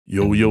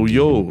Yo, yo,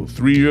 yo.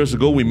 3 years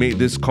ago, we made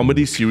this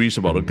comedy series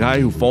about a guy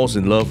who falls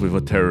in love with a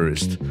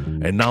terrorist.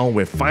 And now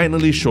we're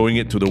finally showing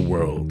it to the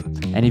world.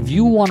 And if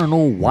you want to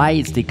know why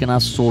it's taken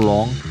us so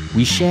long,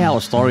 we share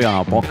our story on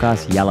our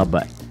podcast,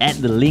 Yalabat,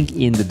 at the link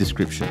in the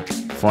description.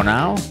 For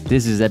now,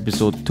 this is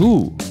episode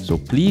 2, so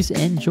please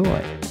enjoy.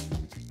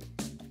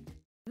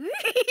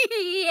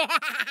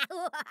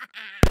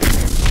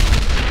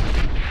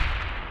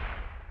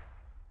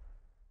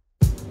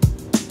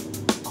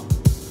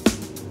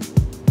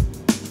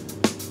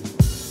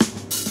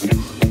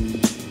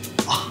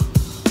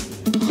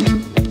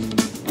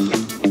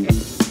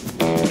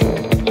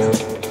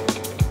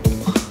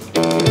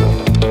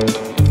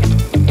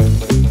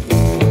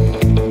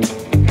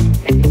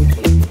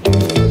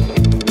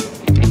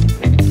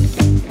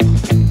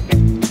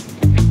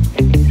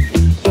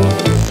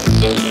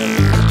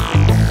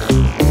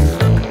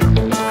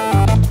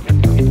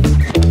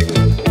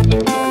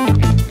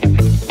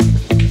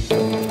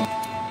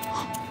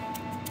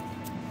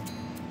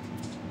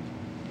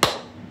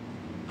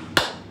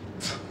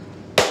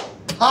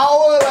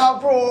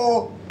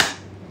 Bro.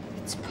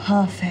 It's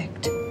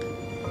perfect.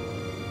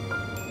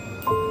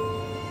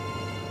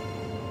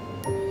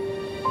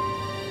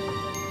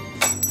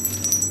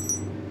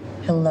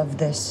 He'll love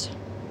this.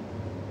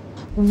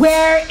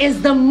 Where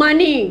is the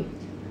money?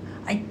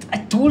 I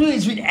told you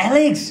it's with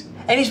Alex.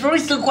 And he's probably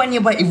still quite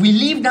nearby. If we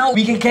leave now,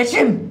 we can catch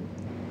him.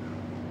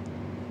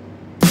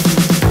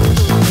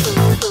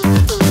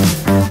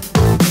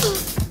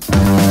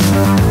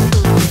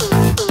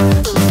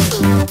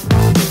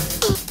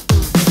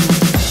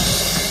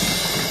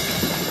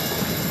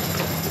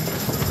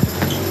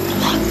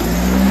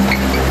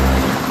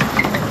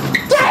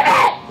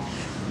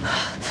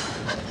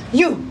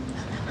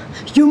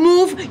 You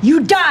move, you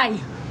die!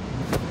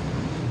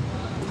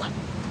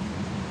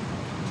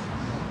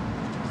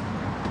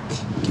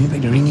 Give me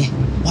back the ring, eh?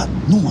 What?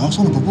 No, I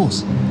also want to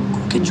propose.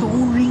 Go get your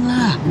own ring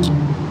lah.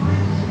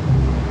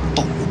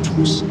 Talk your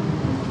truth.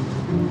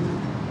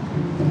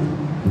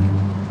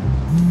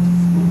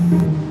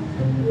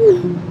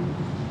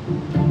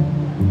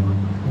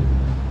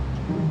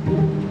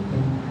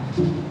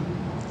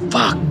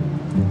 Fuck!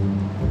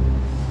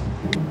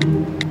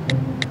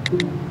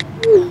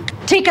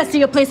 Take us to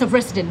your place of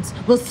residence.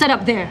 We'll set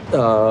up there.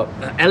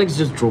 Alex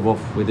just drove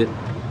off with it.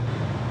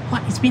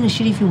 What? It's been a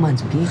shitty few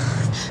months, okay?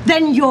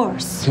 Then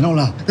yours. Cannot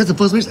lah. That's the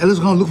first place Alex is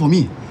going to look for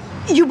me.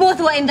 You both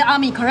were in the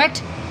army,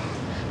 correct?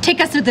 Take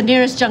us to the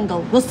nearest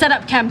jungle. We'll set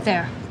up camp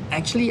there.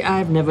 Actually,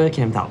 I've never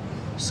camped out.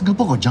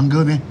 Singapore got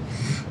jungle, man.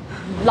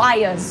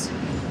 Liars.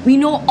 We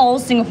know all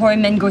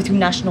Singaporean men go through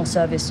national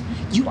service.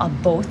 You are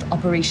both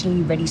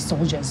operationally ready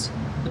soldiers.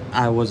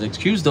 I was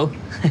excused though.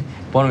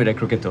 Born with a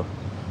crooked toe.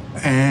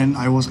 And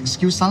I was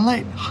excused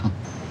sunlight.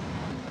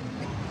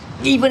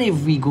 Even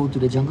if we go to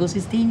the jungles,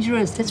 it's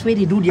dangerous. That's where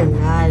they do their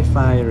live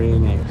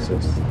firing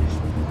exercise.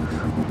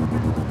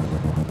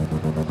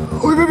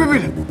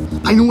 Wait.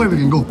 I know where we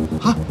can go.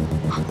 Huh?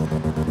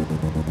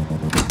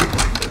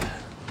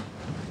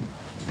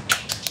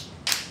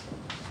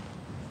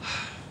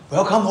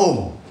 Welcome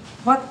home.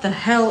 What the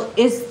hell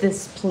is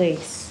this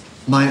place?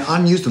 My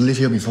aunt used to live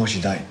here before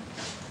she died.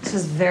 This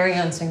is very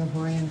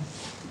un-Singaporean.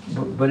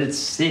 But it's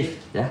safe,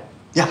 yeah?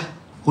 Yeah,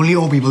 only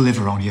old people live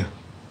around here.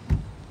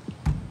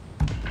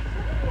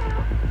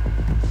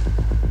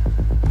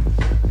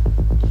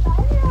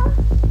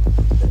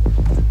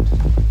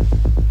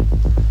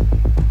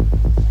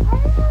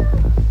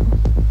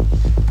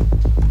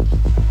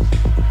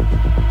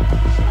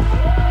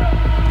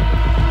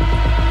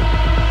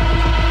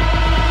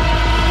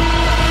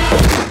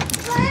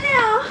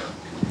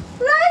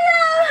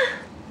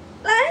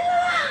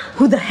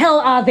 Who the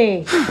hell are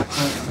they?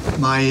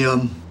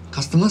 My,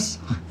 customers?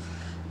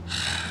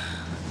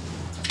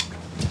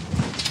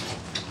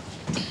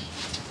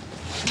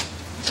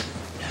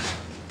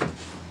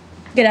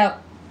 Get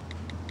out.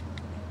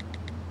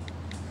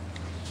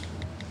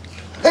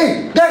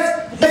 Hey,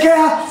 guys! Take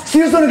care! See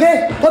you soon,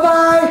 okay?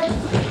 Bye-bye!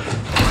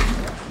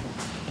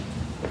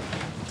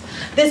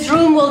 This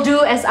room will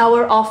do as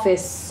our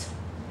office.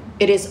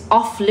 It is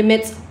off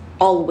limits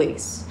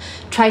always.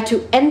 Try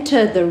to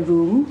enter the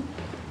room,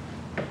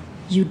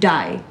 you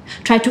die.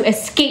 Try to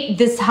escape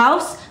this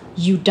house,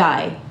 you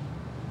die.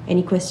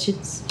 Any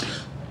questions?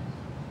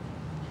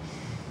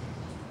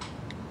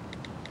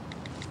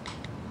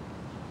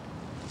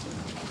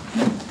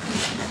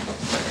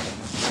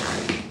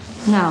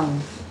 Now,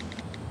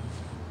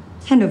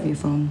 hand over your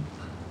phone.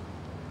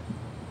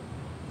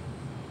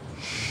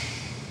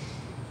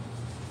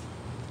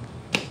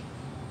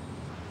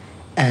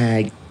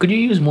 Could you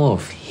use more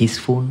of his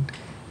phone?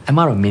 I'm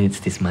out of minutes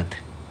this month.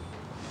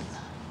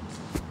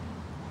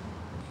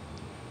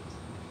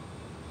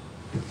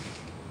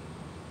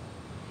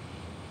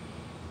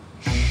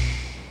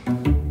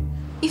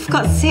 You've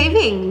got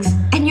savings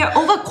and you're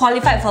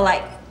overqualified for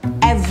like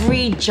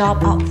every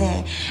job out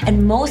there.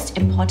 And most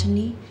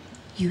importantly,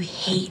 you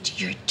hate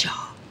your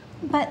job.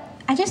 But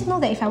I just know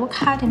that if I work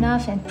hard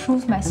enough and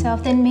prove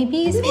myself, then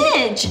maybe it's...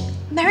 Midge!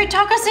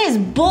 Meritocracy is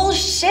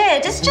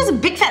bullshit. It's just a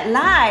big fat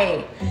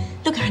lie.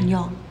 Look at Han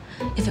Yong.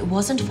 If it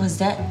wasn't for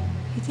Zed,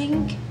 you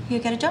think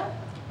you'd get a job?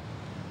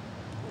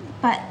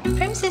 But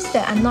Prem says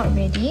that I'm not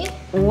ready.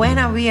 When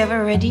are we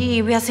ever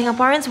ready? We are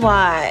Singaporeans,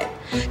 what?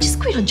 Just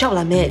quit a job,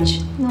 lah,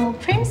 Mitch. No,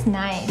 Prem's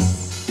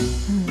nice.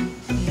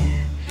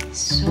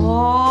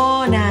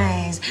 So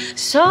nice.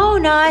 So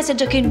nice. It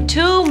took him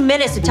 2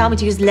 minutes to tell me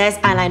to use less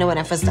eyeliner when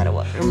I first started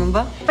work,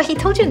 remember? But he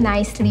told you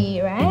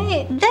nicely,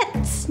 right?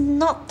 That's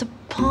not the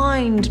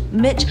point,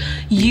 Mitch.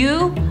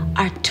 You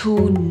are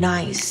too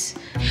nice.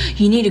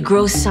 You need to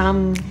grow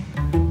some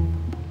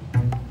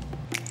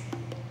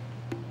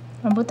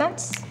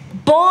Rambutans?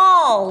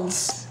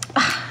 balls.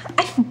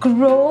 I've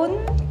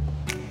grown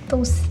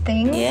those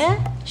things.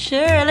 Yeah? Sure.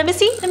 Let me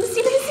see.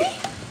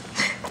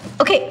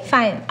 Okay,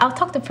 fine. I'll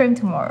talk to Prem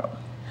tomorrow.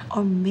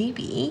 Or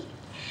maybe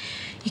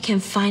you can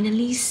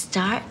finally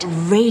start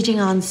raging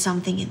on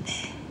something in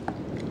there.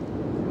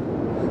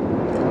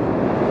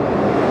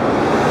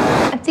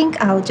 I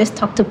think I'll just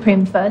talk to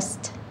Prem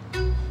first.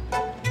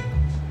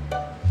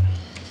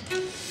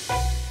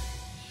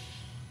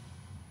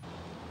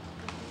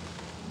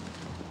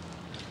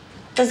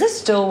 Does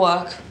this still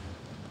work?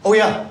 Oh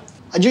yeah,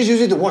 I just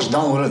use it to watch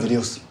downloaded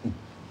videos.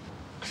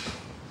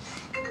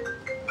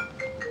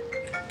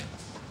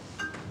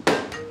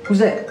 Who's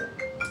that?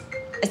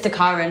 It's the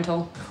car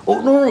rental. Oh,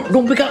 no,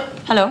 don't pick up.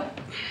 Hello?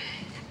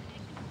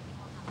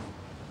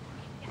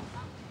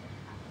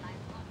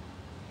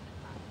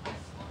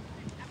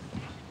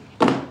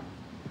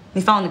 We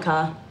found the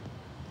car.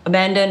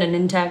 Abandoned and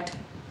intact,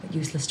 but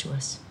useless to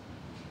us.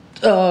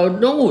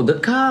 No, the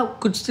car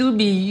could still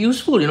be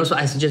useful, so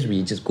I suggest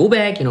we just go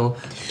back,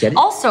 get it.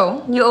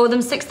 Also, you owe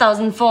them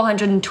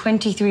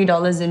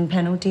 $6,423 in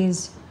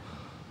penalties.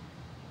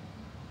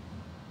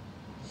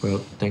 Well,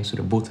 thanks to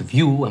the both of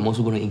you, I'm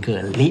also going to incur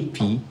a late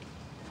fee.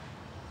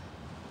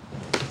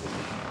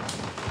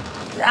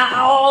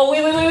 Oh,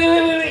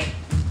 wait.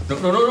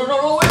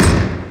 No, wait.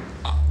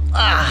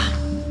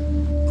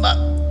 But,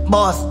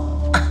 boss,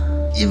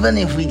 even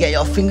if we get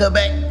your finger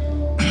back,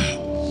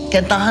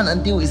 can tahan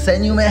until we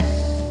send you, man?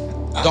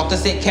 Doctor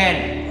said can.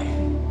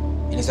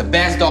 And he's the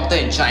best doctor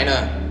in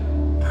China.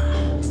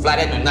 Fly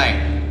there tonight.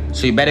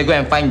 So you better go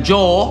and find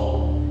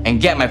Joe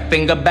and get my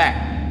finger back.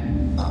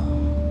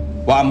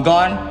 While I'm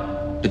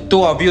gone, the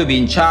two of you will be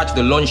in charge of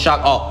the loan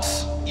shark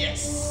ops.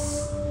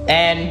 Yes.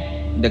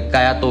 And the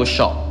Kayato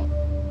shop.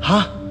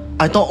 Huh?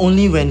 I thought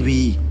only when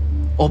we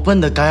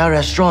open the Kaya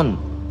restaurant.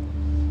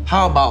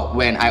 How about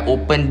when I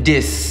open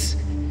this?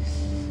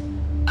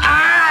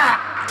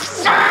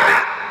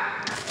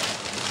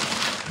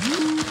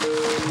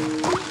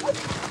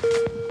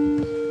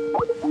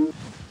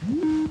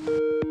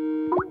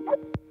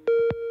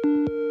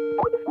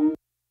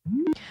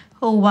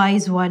 O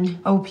wise one,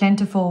 O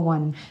plentiful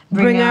one,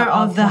 bringer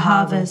of the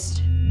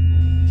harvest.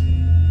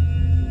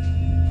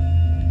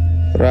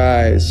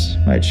 Rise,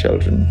 my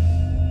children.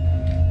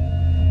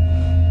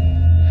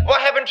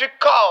 What haven't you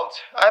called?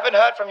 I haven't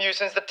heard from you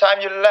since the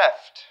time you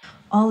left.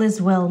 All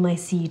is well, my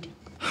seed.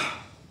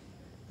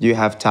 Do you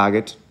have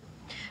target?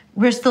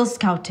 We're still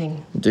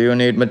scouting. Do you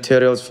need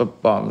materials for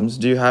bombs?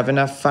 Do you have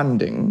enough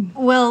funding?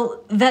 Well,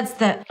 that's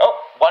the... Oh,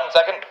 1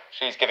 second.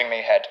 She's giving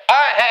me head.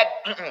 Head!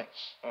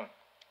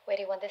 Where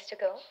do you want this to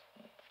go?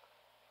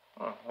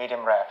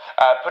 Medium rare.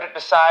 Put it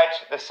beside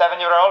the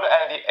 7-year-old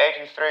and the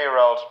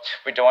 83-year-old.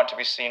 We don't want to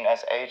be seen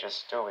as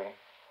ageist, do we?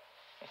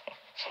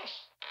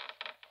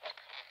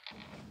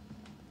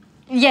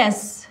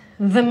 Yes,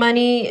 the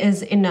money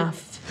is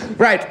enough.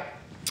 Right.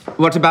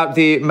 What about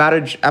the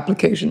marriage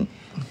application?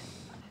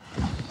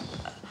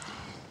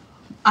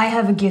 I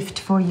have a gift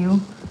for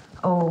you,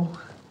 O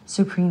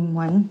Supreme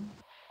One.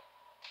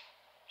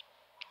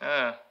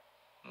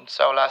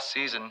 So last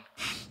season.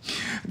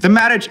 The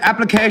marriage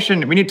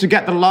application. We need to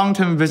get the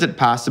long-term visit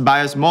pass to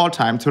buy us more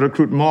time to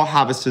recruit more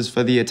harvesters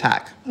for the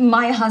attack.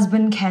 My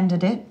husband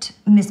candidate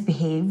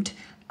misbehaved,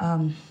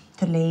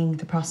 delaying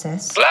the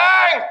process.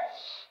 Lang!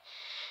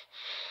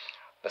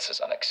 This is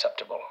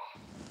unacceptable.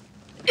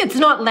 It's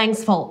not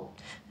Lang's fault.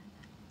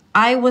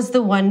 I was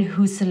the one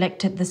who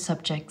selected the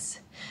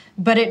subjects.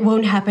 But it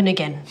won't happen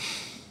again.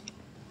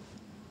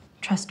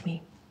 Trust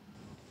me.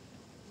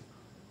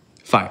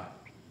 Fine.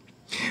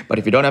 But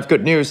if you don't have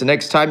good news the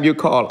next time you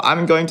call,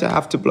 I'm going to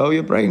have to blow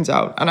your brains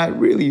out. And I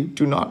really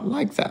do not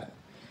like that.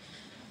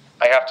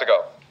 I have to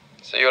go.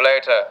 See you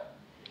later,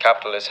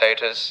 capitalist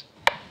haters.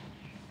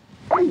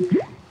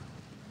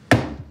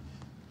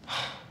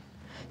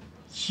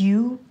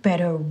 You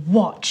better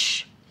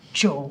watch,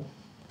 Joe.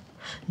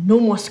 No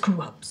more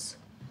screw-ups.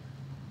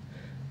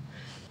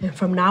 And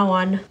from now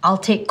on, I'll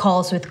take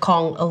calls with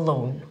Kong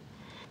alone.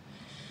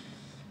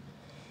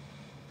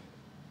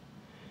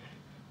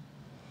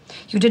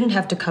 You didn't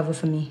have to cover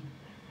for me.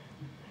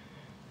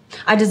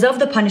 I deserve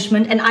the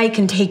punishment and I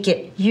can take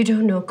it. You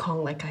don't know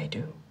Kong like I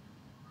do.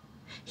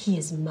 He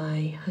is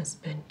my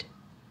husband.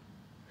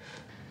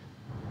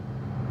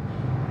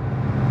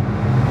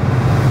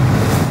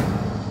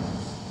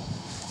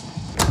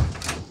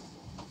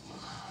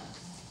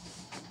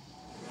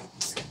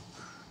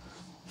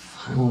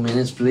 Five more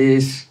minutes,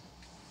 please.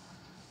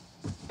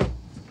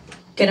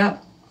 Get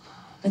up.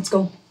 Let's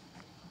go.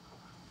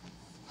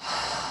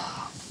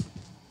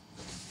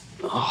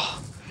 Oh.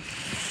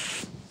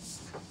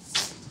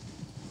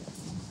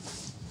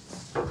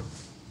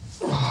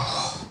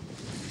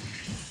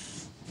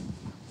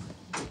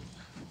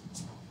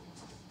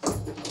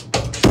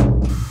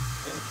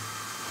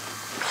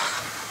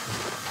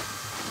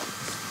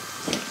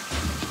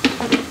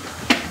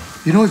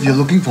 You know, if you're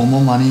looking for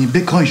more money,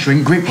 Bitcoin is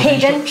showing great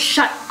potential. Hayden,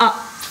 shut up.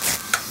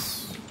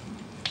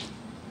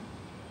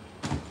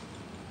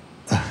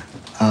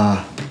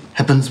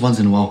 Happens once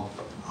in a while.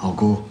 I'll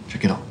go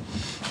check it out.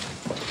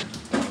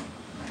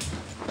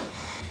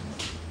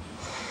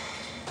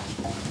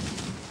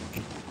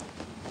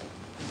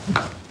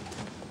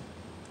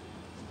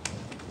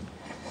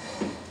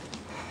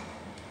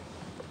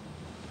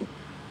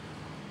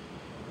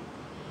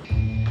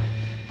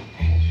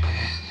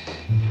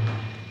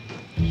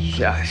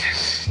 Yeah,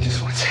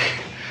 just 1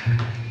 second.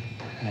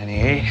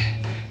 98,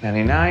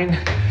 99,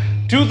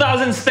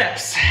 2,000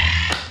 steps.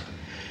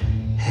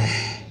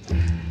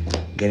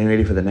 Getting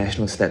ready for the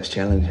National Steps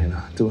Challenge, you know,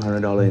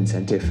 $200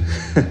 incentive.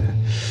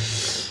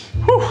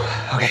 Whew.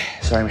 Okay,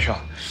 sorry,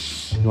 Michelle.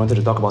 You wanted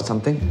to talk about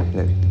something?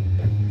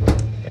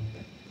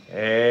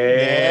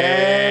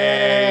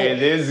 Hey,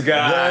 this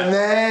guy. The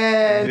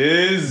man.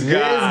 This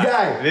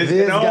guy. This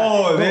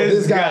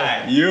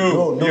guy.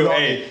 You.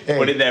 Hey,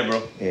 put it there,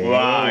 bro. Hey.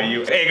 Wow,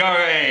 you. Hey, go.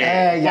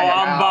 Hey.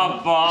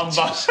 Bomb.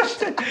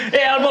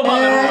 Hey, elbow.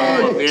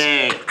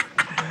 Yeah.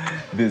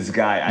 This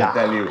guy, I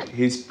tell you,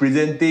 his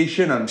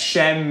presentation on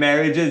sham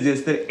marriages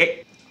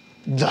yesterday.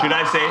 Should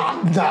I say?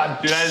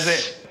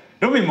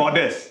 Don't be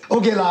modest.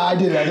 Okay, I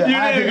did it.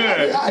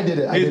 I did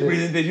it. His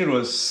presentation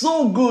was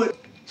so good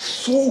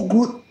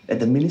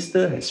that the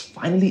minister has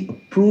finally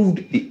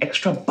approved the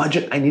extra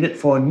budget I needed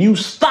for new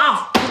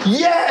staff.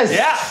 Yes!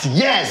 Yeah.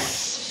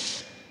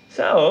 Yes!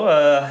 So,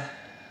 I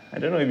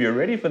don't know if you're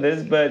ready for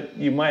this, but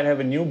you might have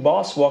a new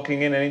boss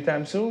walking in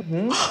anytime soon.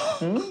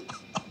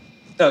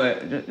 No,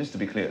 just to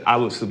be clear, I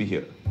will still be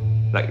here.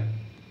 Like,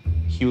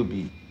 he will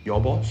be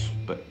your boss,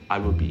 but I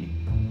will be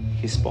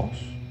his boss.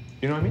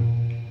 You know what I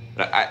mean?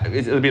 Like,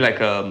 it'll be like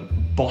a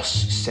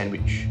boss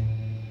sandwich.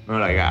 You know,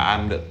 like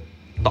I'm the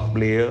top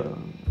layer,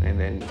 and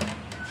then.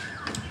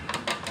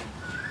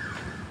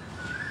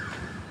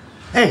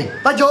 Hey,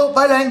 bye Joe,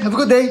 bye Lang, have a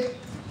good day.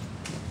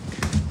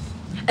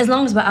 As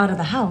long as we're out of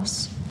the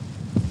house,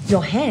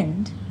 your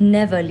hand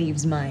never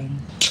leaves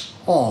mine.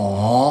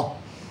 Aww.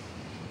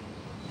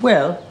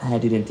 Well, I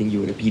didn't think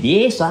you were a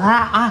PDA, so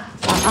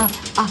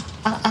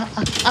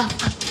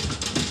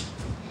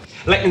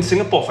Like in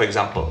Singapore, for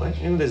example, right?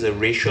 You know, there's a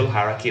racial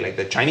hierarchy, like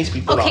the Chinese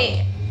people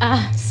Okay,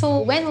 so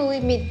when will we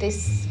meet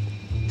this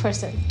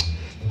person?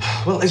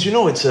 Well, as you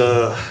know, it's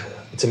a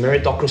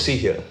meritocracy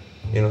here.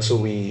 You know, so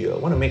we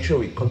want to make sure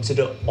we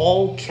consider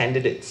all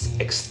candidates,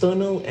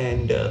 external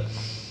and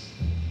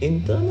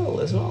internal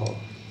as well.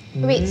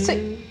 Wait,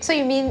 so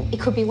you mean it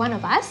could be one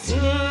of us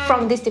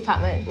from this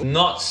department?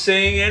 Not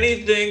saying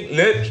anything,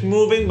 lips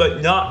moving,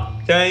 but not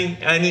saying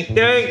anything.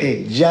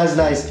 Hey, just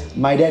nice.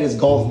 My dad is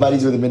golf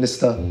buddies with the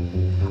minister.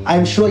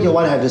 I'm sure you'll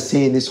want to have a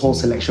say in this whole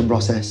selection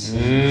process.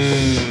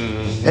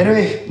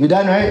 Anyway, we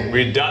done, right?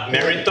 We done.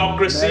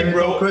 Meritocracy,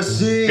 bro.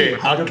 Meritocracy. Okay,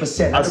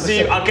 100%. I'll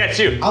see you. I'll catch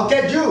you. I'll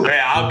catch you. Okay,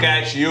 I'll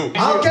catch you.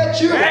 I'll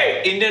catch you.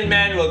 Hey, Indian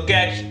man will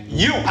catch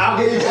you. I'll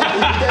get you.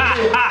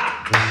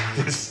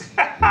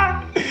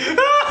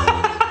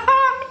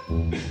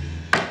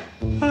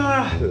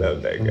 I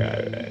love that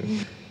guy,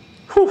 man.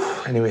 Whew.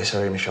 Anyway,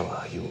 sorry,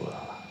 Michelle. You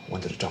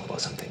wanted to talk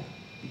about something.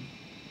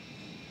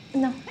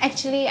 No,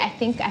 actually, I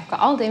think I've got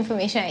all the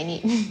information I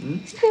need.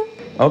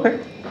 Okay.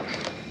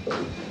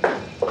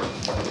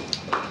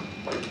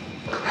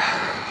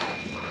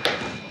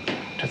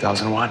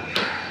 $2,001.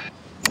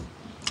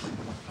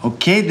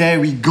 Okay, there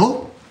we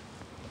go.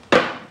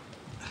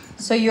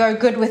 So you are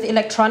good with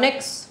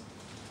electronics?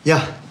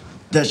 Yeah,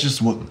 that's just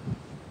work.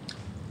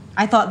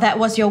 I thought that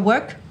was your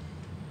work.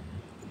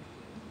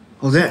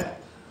 Oh, that?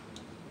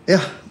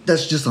 Yeah,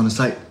 that's just on the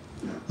side.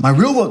 My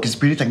real work is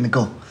pretty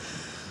technical.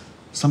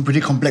 Some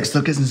pretty complex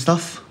circuits and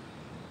stuff.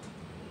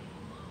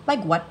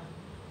 Like what?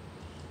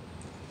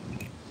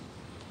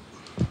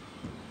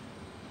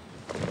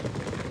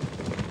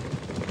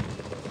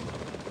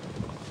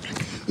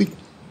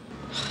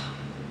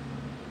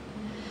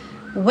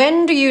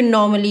 When do you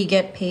normally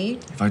get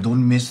paid? If I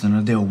don't miss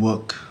another day of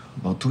work,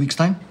 about 2 weeks'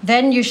 time.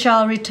 Then you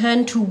shall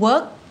return to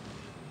work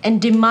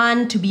and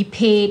demand to be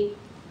paid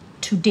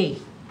today.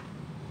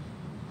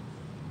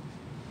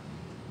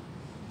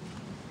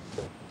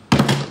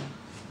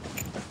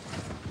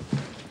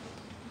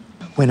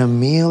 When a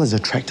male is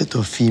attracted to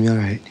a female,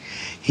 right,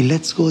 he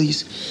lets go of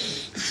these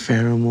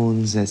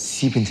pheromones that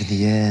seep into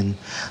the air and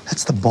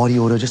lets the body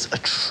odor just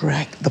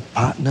attract the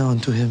partner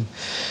onto him.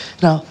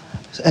 Now,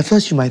 at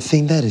first you might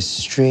think that is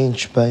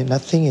strange, but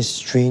nothing is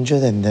stranger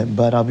than that.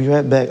 But I'll be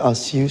right back. I'll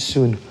see you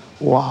soon.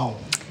 Wow.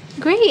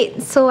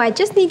 Great. So I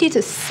just need you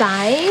to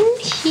sign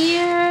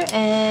here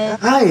and...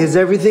 Hi, is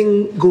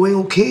everything going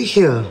okay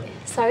here?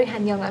 Sorry,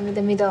 Han Yong, I'm in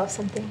the middle of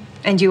something.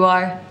 And you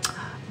are?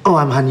 Oh,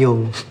 I'm Han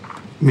Yong.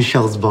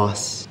 Michelle's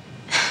boss.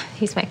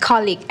 He's my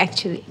colleague,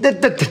 actually.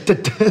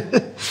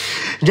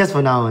 Just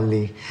for now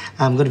only.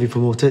 I'm going to be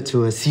promoted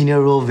to a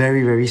senior role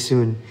very, very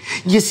soon.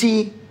 You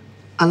see,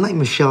 unlike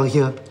Michelle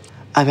here,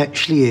 I'm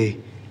actually a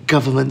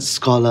government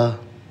scholar,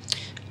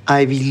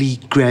 Ivy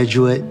League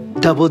graduate,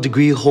 double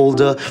degree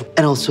holder,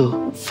 and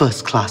also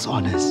first class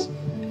honors.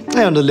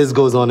 And the list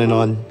goes on and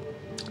on.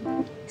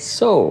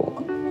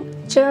 So,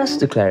 just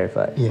to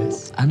clarify,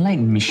 yes, unlike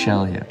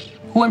Michelle here,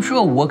 who I'm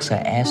sure works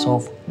her ass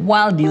off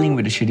while dealing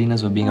with the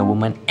shittiness of being a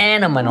woman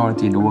and a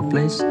minority in the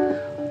workplace,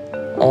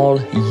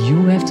 all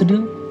you have to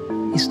do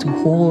is to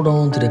hold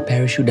on to the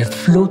parachute that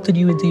floated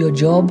you into your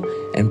job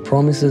and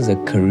promises a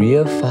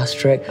career fast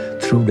track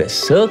through the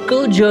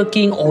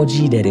circle-jerking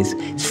orgy that is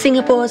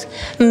Singapore's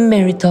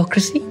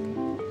meritocracy.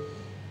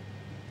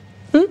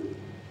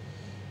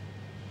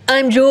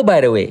 I'm Joe,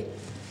 by the way,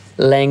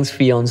 Lang's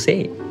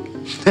fiancé.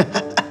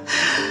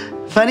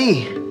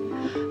 Funny,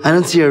 I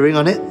don't see a ring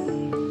on it.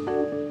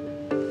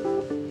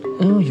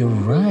 Oh, you're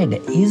right.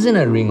 There isn't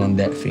a ring on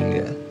that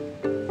finger.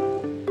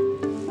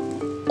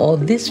 Or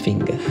this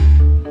finger.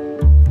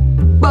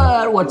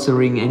 But what's a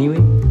ring anyway?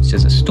 It's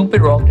just a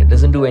stupid rock that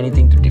doesn't do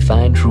anything to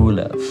define true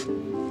love.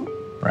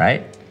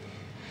 Right?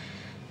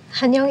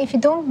 Hanyong, if you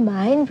don't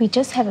mind, we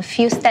just have a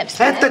few steps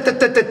left.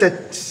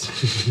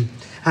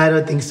 I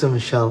don't think so,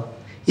 Michelle.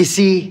 You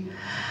see,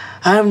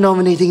 I'm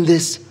nominating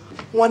this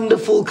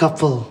wonderful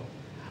couple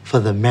for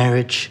the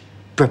marriage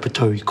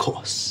preparatory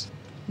course.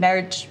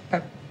 Marriage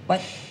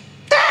what?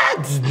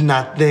 That's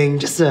nothing.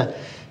 Just a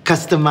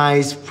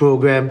customized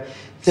program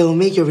that will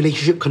make your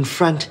relationship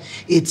confront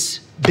its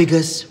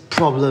biggest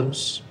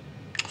problems.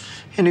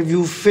 And if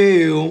you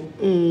fail,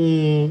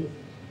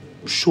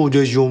 so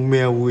does your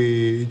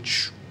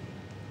marriage.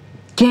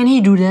 Can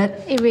he do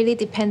that? It really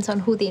depends on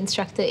who the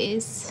instructor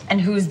is. And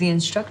who's the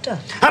instructor?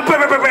 That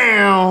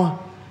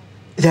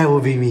will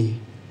be me.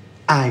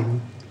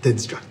 I'm the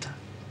instructor.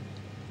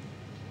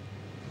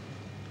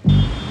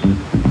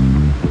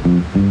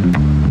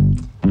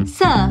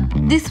 Sir,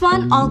 this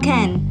one all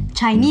can.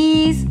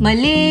 Chinese,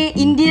 Malay,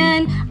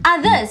 Indian,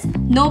 others,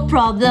 no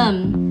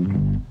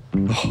problem.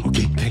 Oh,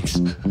 okay, thanks.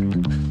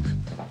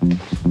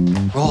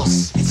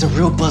 Ross, it's a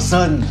real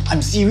person.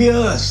 I'm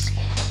serious.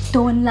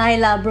 Don't lie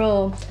lah,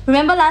 bro.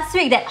 Remember last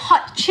week that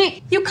hot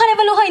chick? You can't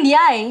even look her in the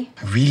eye.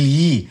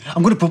 Really?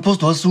 I'm going to propose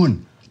to her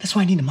soon. That's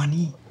why I need the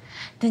money.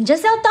 Then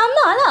just tell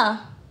Tama lah.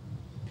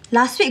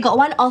 Last week got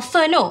one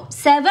offer, no?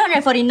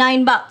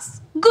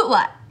 $749. Good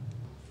what?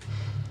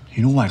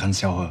 You know why I can't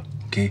sell her,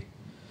 okay?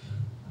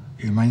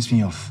 It reminds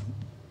me of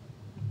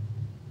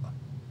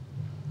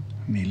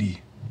Mei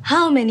Li.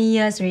 How many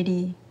years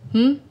already?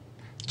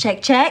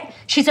 Check.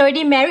 She's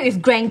already married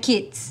with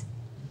grandkids.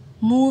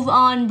 Move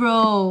on,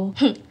 bro.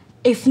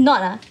 If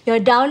not, you're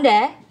down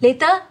there,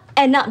 later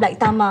end up like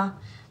Tama.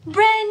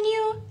 Brand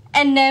new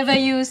and never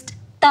used.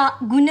 Tak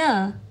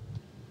guna.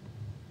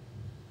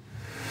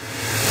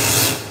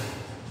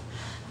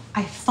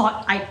 I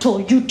thought I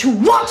told you to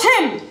watch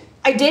him!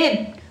 I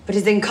did, but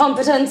his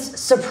incompetence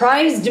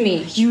surprised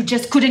me. You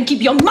just couldn't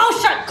keep your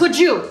mouth shut, could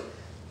you?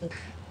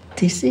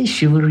 They say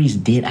chivalry is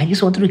dead. I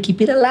just wanted to keep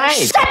it alive.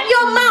 Shut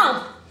your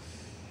mouth!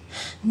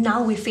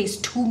 Now we face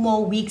 2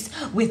 more weeks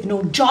with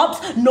no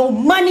jobs, no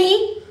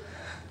money.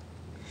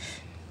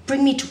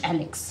 Bring me to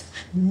Alex.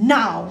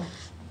 Now.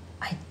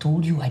 I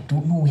told you I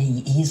don't know where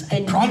he is.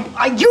 And you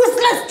are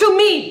useless to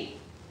me!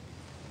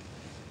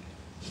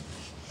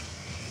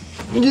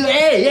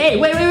 Hey,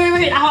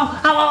 wait.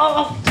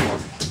 Ow.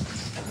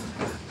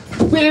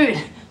 Wait.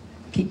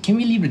 Can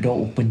we leave the door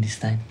open this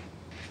time?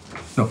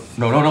 No.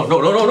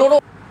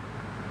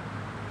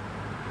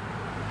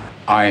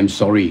 I am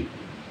sorry.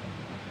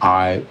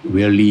 I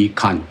really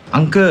can't.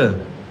 Uncle,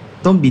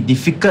 don't be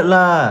difficult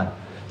lah.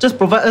 Just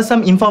provide us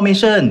some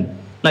information.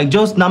 Like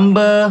Joe's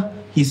number,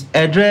 his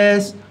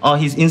address, or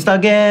his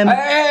Instagram.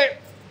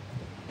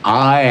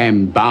 I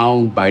am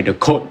bound by the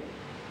code.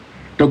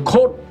 The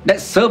code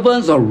that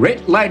servants of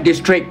red light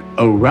district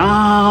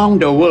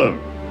around the world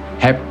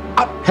have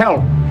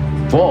upheld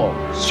for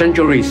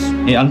centuries.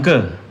 Hey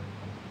uncle,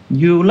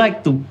 you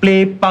like to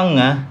play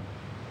punk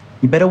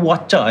You better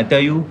watch out, I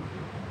tell you.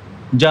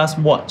 Just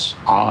watch.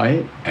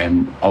 I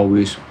am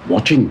always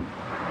watching.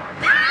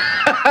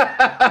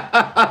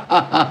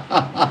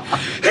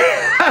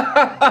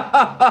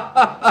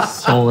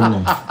 So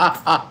nice.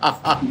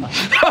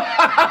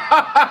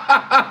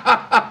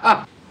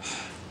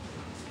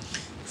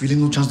 Really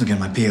no chance to get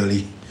my pay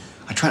early.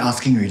 I tried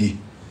asking already.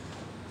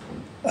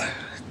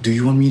 Do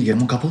you want me to get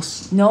more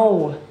couples?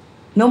 No.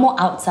 No more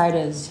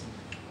outsiders.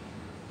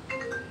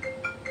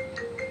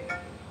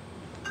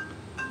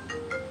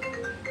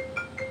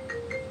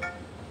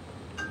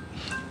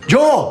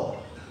 Joe!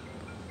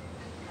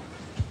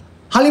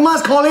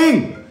 Halima's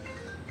calling!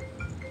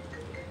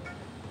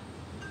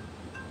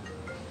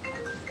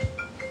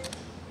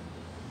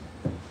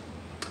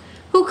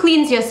 Who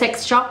cleans your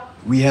sex shop?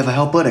 We have a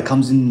helper that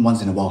comes in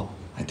once in a while,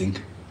 I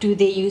think. Do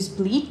they use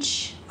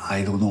bleach?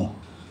 I don't know.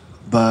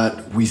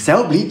 But we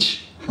sell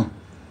bleach.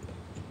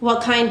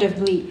 What kind of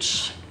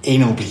bleach?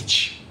 Anal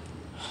bleach.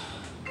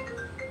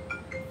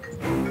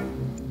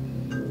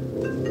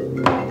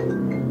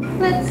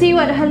 see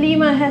what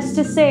Halima has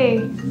to say.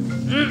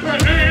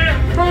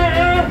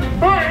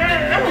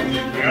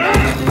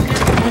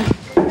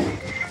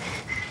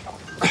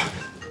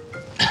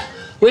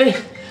 Wait.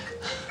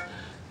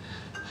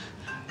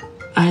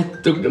 I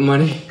took the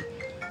money.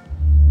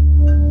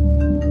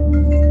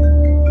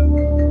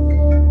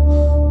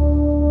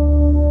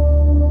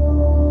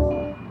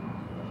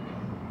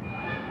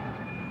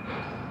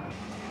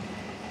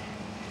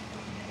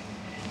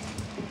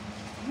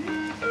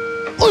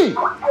 Oi!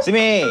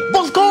 Simi!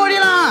 Boss call already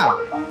lah!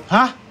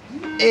 Huh?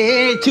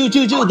 Hey, chill.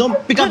 Don't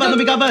pick up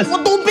first.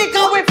 What don't pick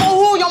up? Wait for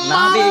who? Your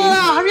mom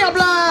lah! Hurry up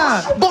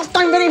lah! Boss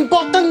time very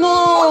important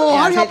no!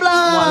 Hurry up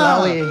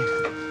lah!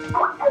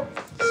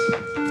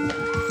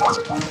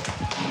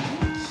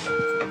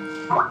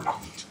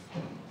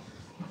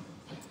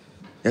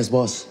 Yes,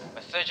 boss.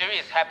 My surgery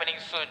is happening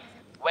soon.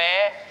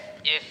 Where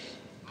is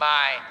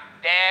my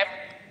damn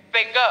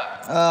finger?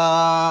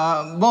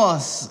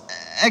 Boss,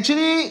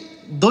 actually,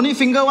 don't need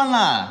finger one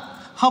lah.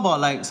 How about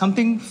like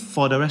something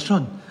for the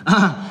restaurant?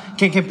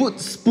 Can put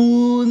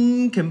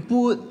spoon, can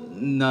put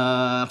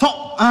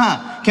fork,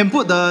 can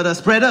put the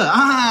spreader.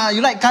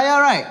 You like kaya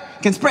right?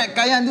 Can spread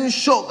kaya until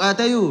shock, I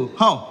tell you.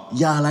 How?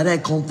 Yeah, like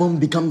that confirm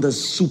become the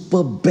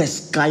super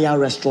best kaya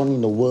restaurant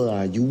in the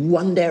world. You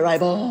want that, right,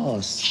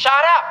 boss? Shut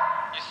up!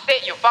 You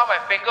said you found my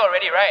finger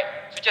already, right?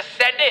 So just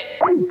send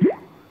it.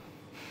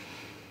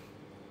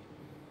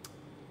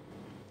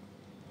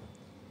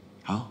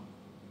 How?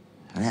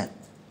 Like that?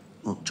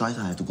 No choice,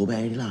 I have to go back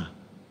already lah.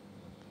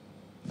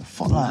 Your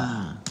fault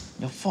lah.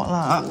 Your fault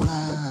lah.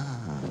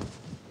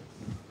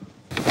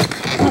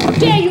 How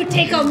dare you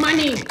take our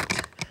money?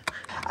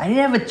 I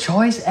didn't have a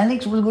choice.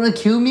 Alex was gonna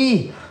kill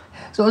me.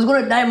 So I was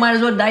gonna die, might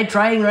as well die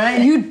trying,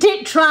 right? You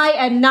did try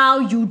and now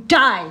you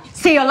die.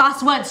 Say your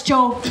last words,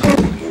 Joe.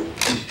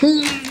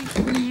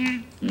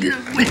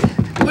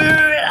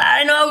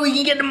 I know we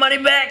can get the money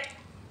back.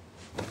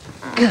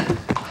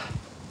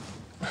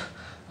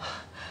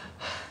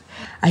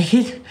 I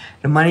hid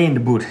the money in the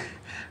boot,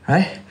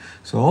 right?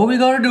 So all we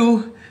gotta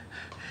do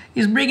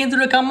is break into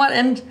the kamat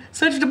and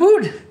search the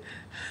boot.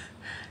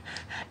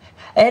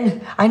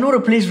 And I know the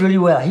place really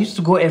well. I used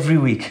to go every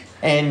week.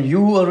 And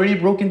you already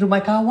broke into my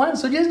car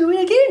once, so just do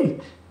it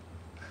again.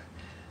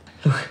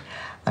 Look,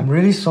 I'm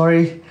really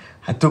sorry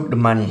I took the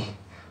money,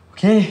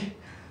 okay?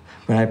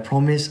 But I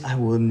promise I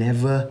will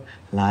never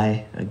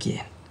lie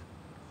again.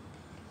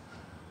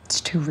 It's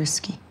too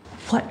risky.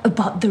 What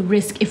about the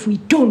risk if we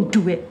don't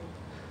do it?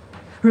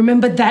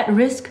 Remember that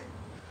risk?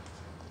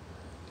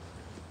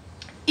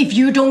 If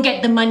you don't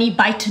get the money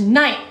by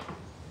tonight,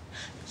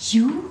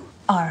 you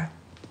are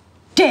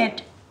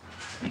dead.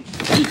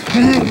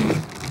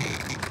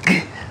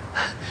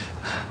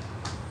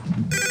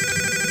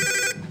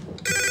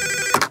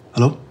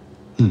 Hello?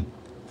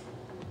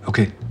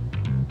 Okay.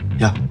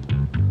 Yeah.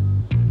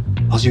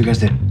 I'll see you guys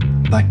then.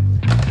 Bye.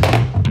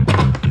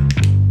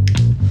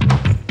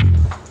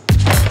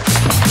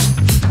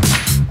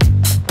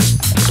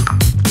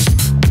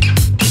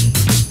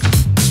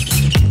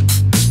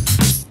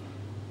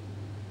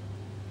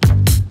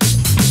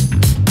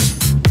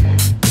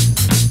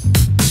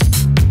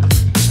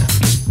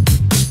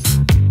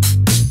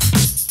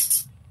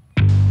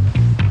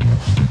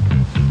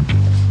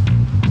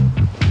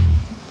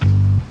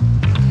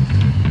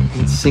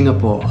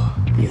 Singapore,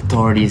 the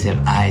authorities have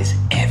eyes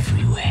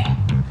everywhere.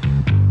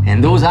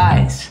 And those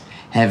eyes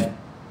have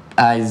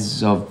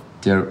eyes of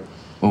their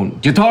own.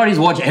 The authorities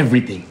watch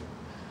everything.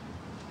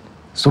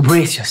 So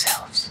brace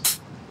yourselves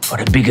for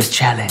the biggest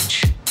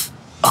challenge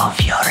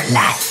of your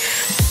life.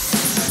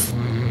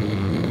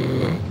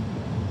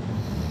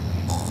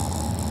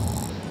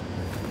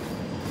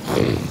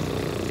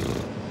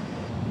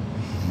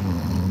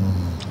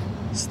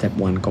 Step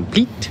 1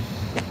 complete.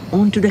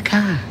 On to the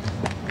car.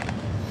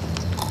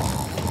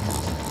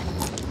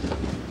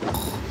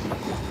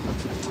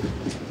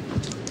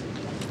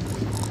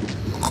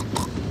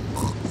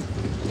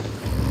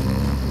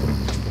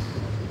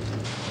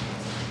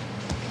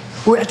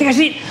 Wait, I think I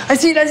see it. I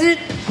see it.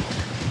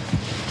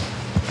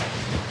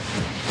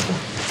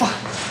 Fuck.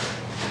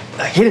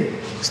 Hidden.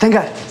 Stand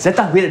guard.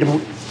 Zeta, wait at the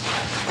boot.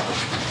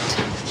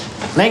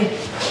 Lang,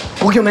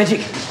 work your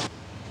magic.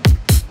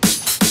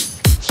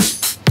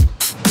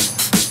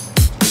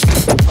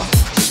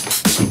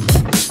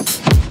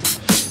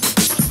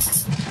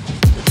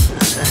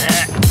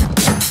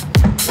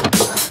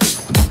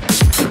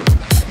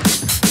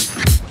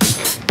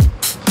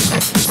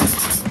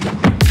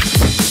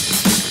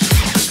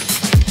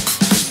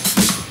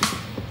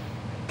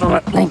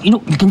 Like, you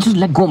can just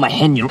let go of my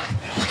hand,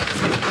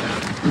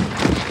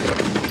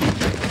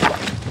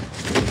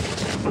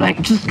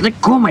 Like, just let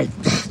go of my...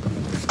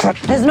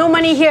 There's no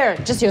money here,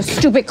 just your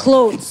stupid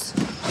clothes.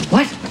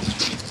 What?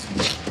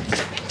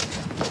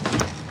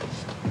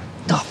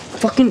 The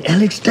fucking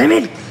Alex, damn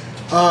it!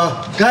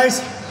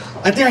 Guys,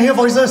 I think I hear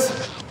voices.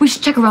 We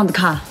should check around the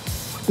car.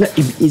 No,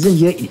 if it isn't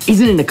here, it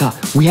isn't in the car.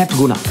 We have to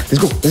go now. Let's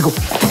go. Let's go.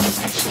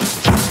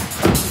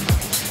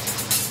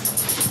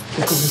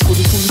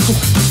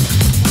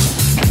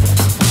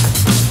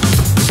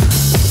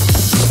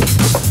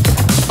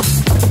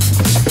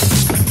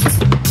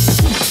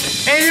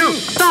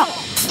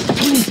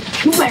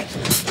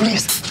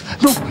 please.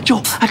 No,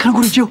 Joe, I can't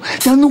go to jail.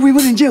 There are no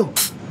women in jail.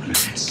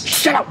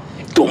 Shut up!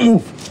 Don't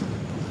move!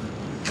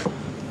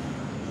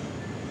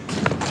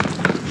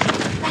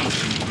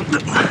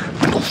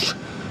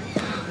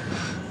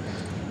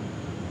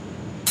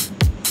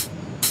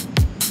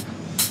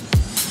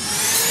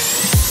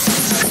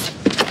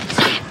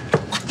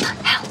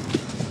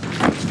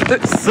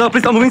 Sir,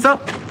 please stop moving, sir.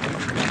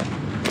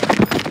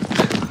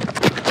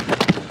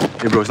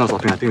 Hey bro, it's not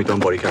stopping. I think we turn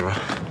body camera.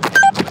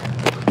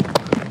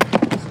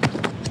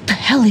 What the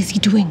hell is he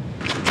doing?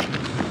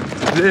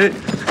 Hey.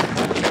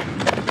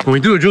 When we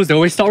do the drills, they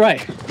always stop,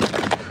 right?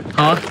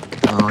 Huh?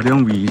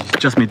 Then we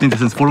just maintain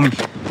distance. Follow me.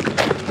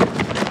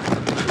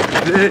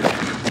 Hey.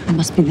 It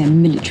must be their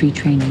military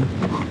training.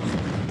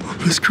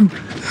 We're screwed.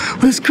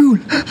 We're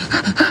screwed.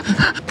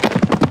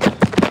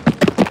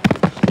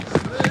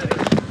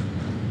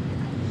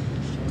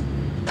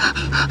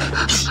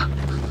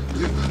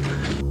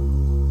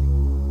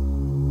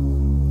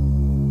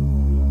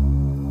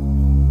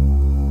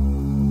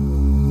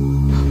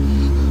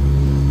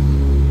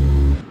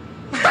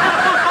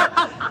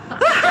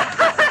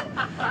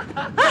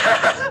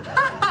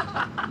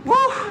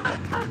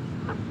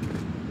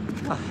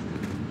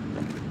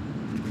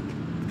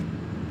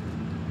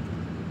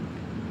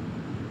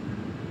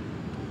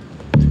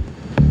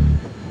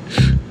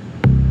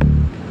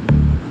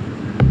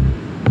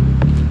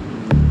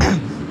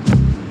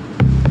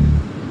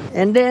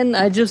 And then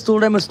I just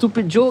told them a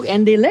stupid joke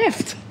and they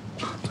left.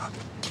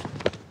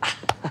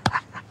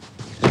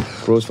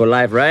 Bros for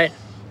life, right?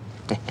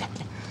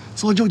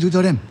 So what joke do you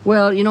tell them?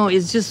 Well, you know,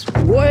 it's just...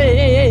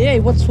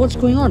 Hey, what's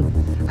going on?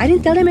 I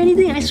didn't tell them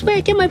anything. I swear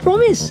I kept my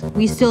promise.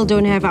 We still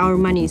don't have our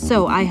money,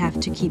 so I have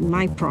to keep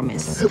my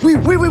promise. Wait.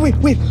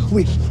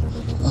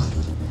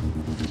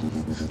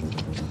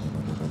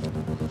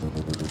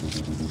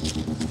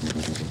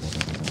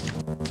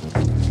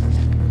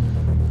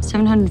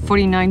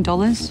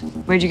 $749?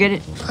 Where'd you get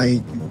it?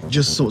 I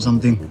just sold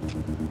something.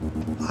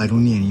 I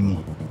don't need any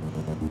more.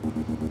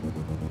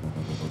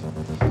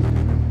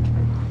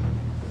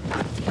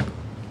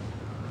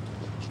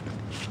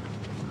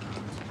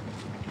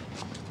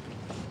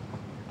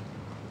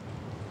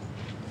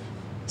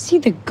 See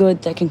the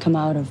good that can come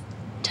out of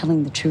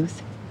telling the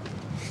truth?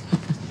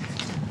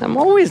 I'm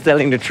always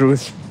telling the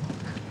truth.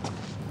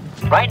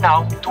 Right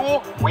now,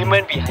 2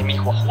 women behind me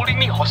who are holding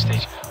me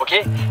hostage,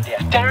 okay? They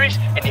are terrorists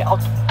and they are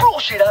out to blow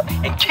shit up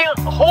and kill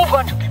a whole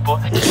bunch of people.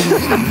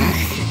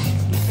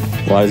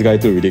 Wow, this guy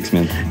too ridiculous,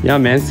 man. Yeah,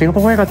 man,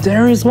 Singapore where got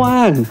terrorists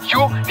one?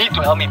 You need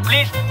to help me.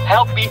 Please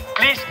help me.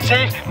 Please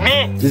save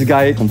me. This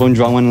guy confirm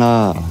drunk one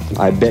lah.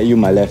 I bet you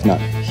my left nut,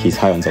 he's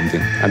high on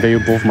something. I bet you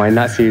both my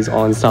nuts he's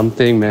on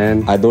something,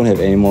 man. I don't have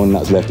any more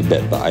nuts left to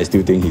bet, but I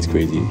still think he's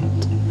crazy.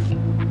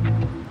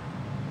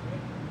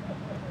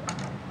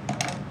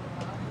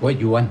 What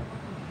you want?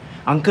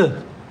 Uncle,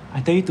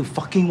 I tell you to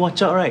fucking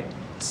watch out, right?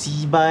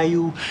 See by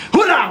you.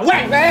 Hurrah!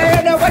 Wait!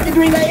 No, what you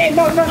doing? Hey,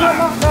 no, wait! No!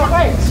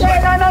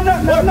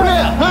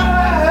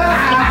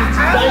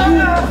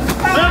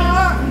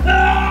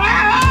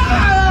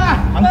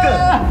 Uncle,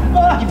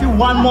 I give you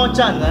one more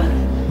chance, huh?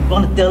 You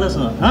want to tell us,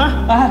 no?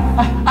 Huh?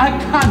 I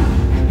can't.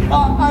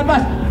 I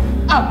must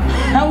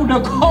upheld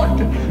the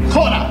court.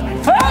 Court, ah?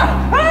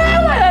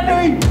 What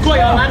are you doing? Court,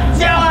 you're not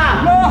jail,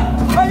 ah? No!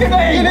 What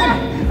are you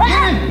doing?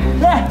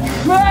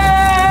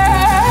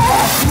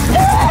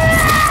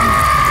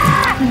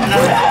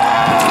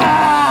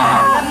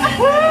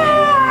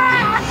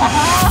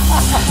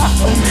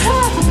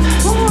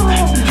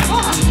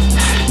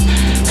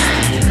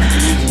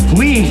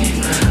 We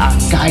are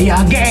Kaya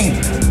Gang.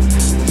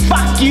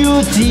 Fuck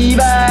you,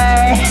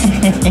 T-Bye.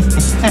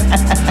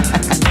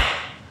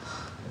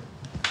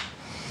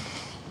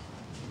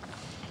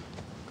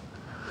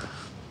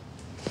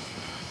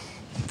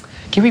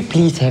 Can we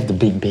please have the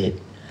big bed?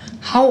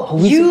 How are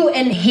we... You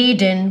and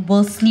Hayden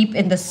will sleep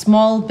in the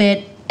small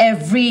bed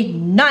every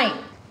night.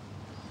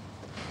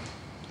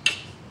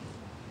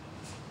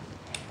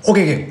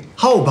 Okay.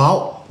 How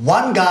about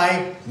one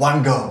guy,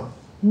 one girl?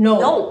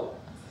 No.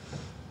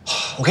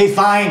 Okay,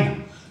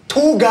 fine.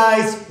 2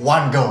 guys,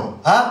 1 girl.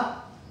 Huh?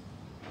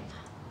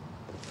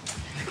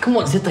 Come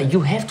on, Zita,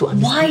 you have to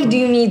understand. Why do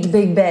you need the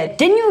big bed?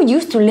 Didn't you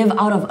used to live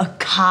out of a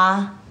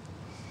car?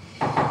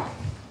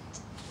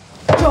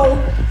 Joe,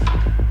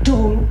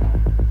 don't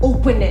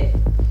open it.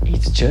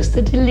 It's just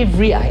a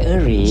delivery I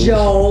arranged.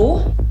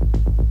 Joe,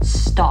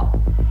 stop.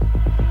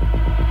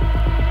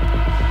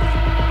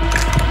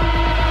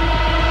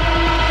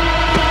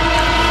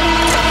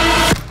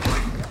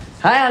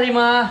 Hi,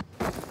 Halima.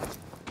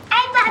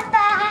 Hi,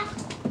 Papa.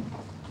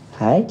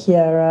 Hi,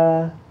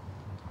 Kiara.